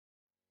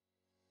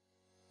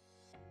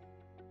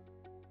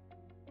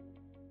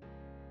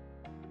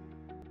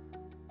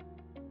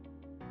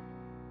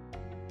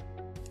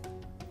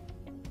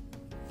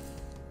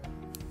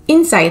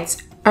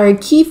Insights are a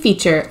key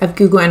feature of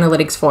Google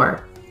Analytics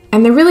 4,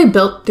 and they're really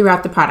built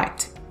throughout the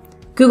product.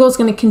 Google's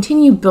going to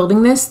continue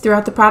building this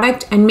throughout the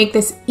product and make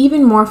this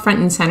even more front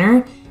and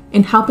center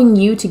in helping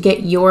you to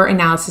get your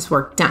analysis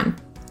work done.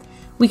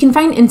 We can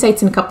find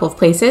insights in a couple of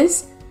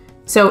places.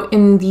 So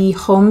in the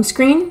home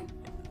screen,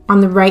 on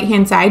the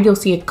right-hand side, you'll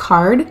see a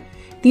card.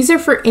 These are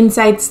for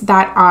insights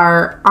that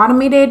are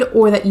automated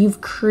or that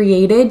you've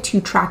created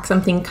to track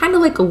something kind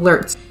of like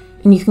alerts.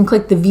 And you can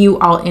click the View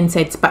All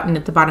Insights button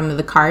at the bottom of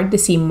the card to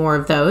see more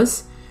of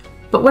those.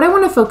 But what I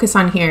want to focus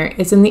on here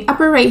is in the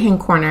upper right-hand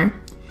corner,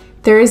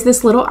 there is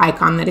this little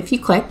icon that if you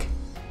click,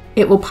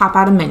 it will pop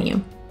out a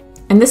menu.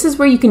 And this is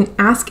where you can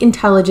ask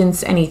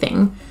intelligence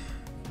anything.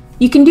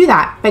 You can do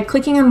that by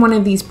clicking on one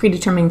of these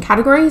predetermined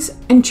categories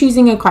and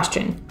choosing a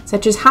question,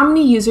 such as how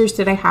many users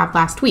did I have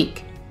last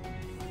week?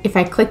 If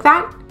I click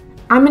that,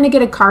 I'm going to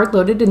get a card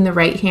loaded in the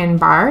right-hand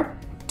bar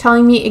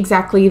telling me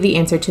exactly the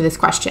answer to this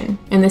question,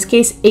 in this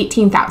case,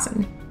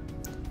 18,000.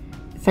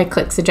 If I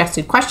click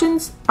Suggested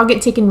Questions, I'll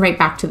get taken right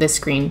back to this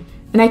screen,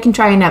 and I can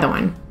try another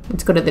one.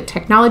 Let's go to the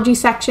Technology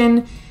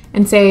section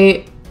and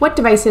say, what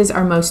devices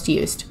are most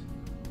used?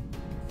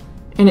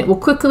 And it will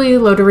quickly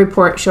load a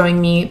report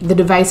showing me the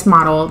device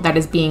model that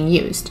is being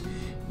used.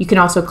 You can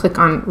also click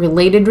on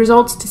Related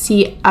Results to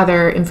see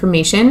other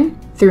information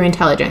through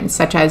intelligence,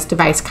 such as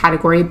device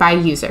category by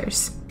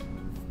users.